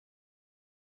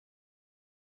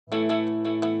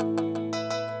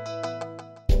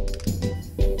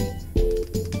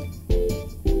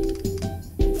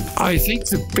I think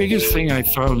the biggest thing I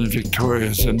found in Victoria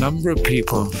is the number of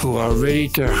people who are ready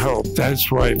to help.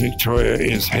 That's why Victoria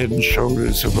is head and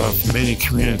shoulders above many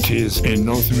communities in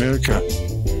North America.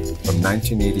 From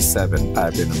 1987,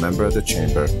 I've been a member of the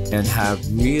Chamber and have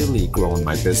really grown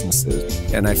my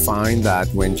businesses. And I find that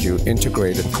when you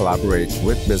integrate and collaborate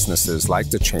with businesses like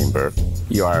the Chamber,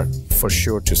 you are for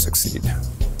sure to succeed.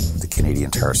 The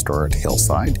Canadian Tire store at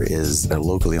Hillside is a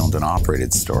locally owned and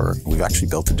operated store. We've actually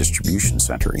built a distribution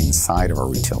center inside of our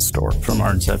retail store. From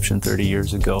our inception 30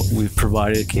 years ago, we've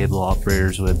provided cable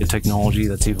operators with the technology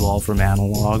that's evolved from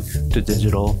analog to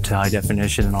digital to high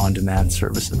definition and on-demand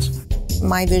services.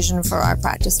 My vision for our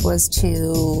practice was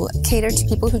to cater to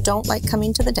people who don't like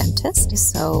coming to the dentist.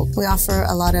 So we offer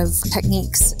a lot of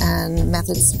techniques and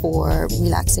methods for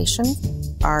relaxation.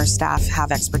 Our staff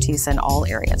have expertise in all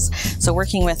areas. So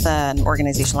working with an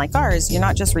organization like ours, you're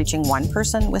not just reaching one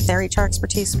person with their HR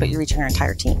expertise, but you're reaching our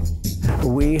entire team.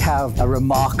 We have a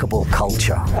remarkable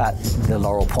culture at the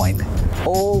Laurel Point.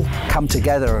 All come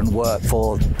together and work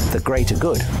for the greater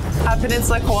good. At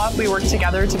Peninsula Co-op, we work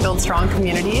together to build strong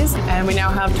communities, and we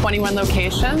now have 21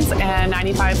 locations and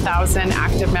 95,000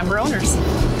 active member owners.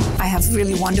 I have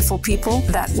really wonderful people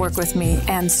that work with me,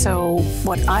 and so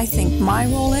what I think my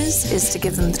role is to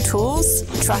give them the tools,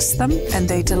 trust them, and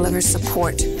they deliver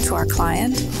support to our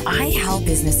client. I help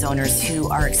business owners who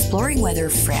are exploring whether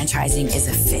franchising is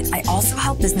a fit. I also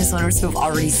help business owners who have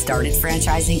already started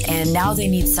franchising, and now they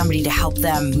need somebody to help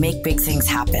them make big things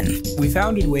happen. We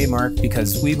founded Waymark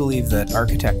because we believe that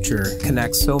architecture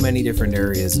connects so many different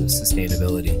areas of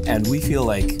sustainability, and we feel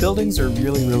like buildings are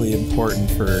really, really important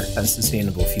for a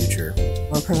sustainable future.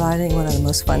 We're providing one of the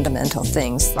most fundamental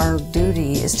things. Our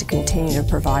duty is to continue to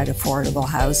provide affordable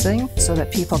housing so that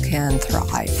people can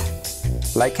thrive.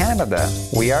 Like Canada,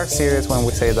 we are serious when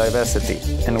we say diversity,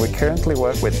 and we currently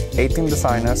work with 18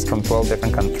 designers from 12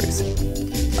 different countries.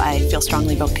 I feel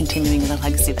strongly about continuing the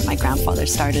legacy that my grandfather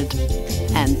started,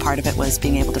 and part of it was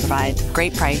being able to provide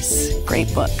great price,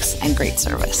 great books, and great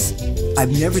service.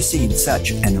 I've never seen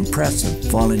such an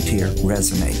impressive volunteer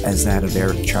resume as that of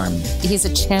Eric Charman. He's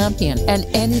a champion, and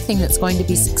anything that's going to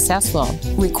be successful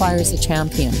requires a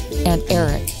champion, and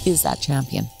Eric is that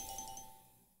champion.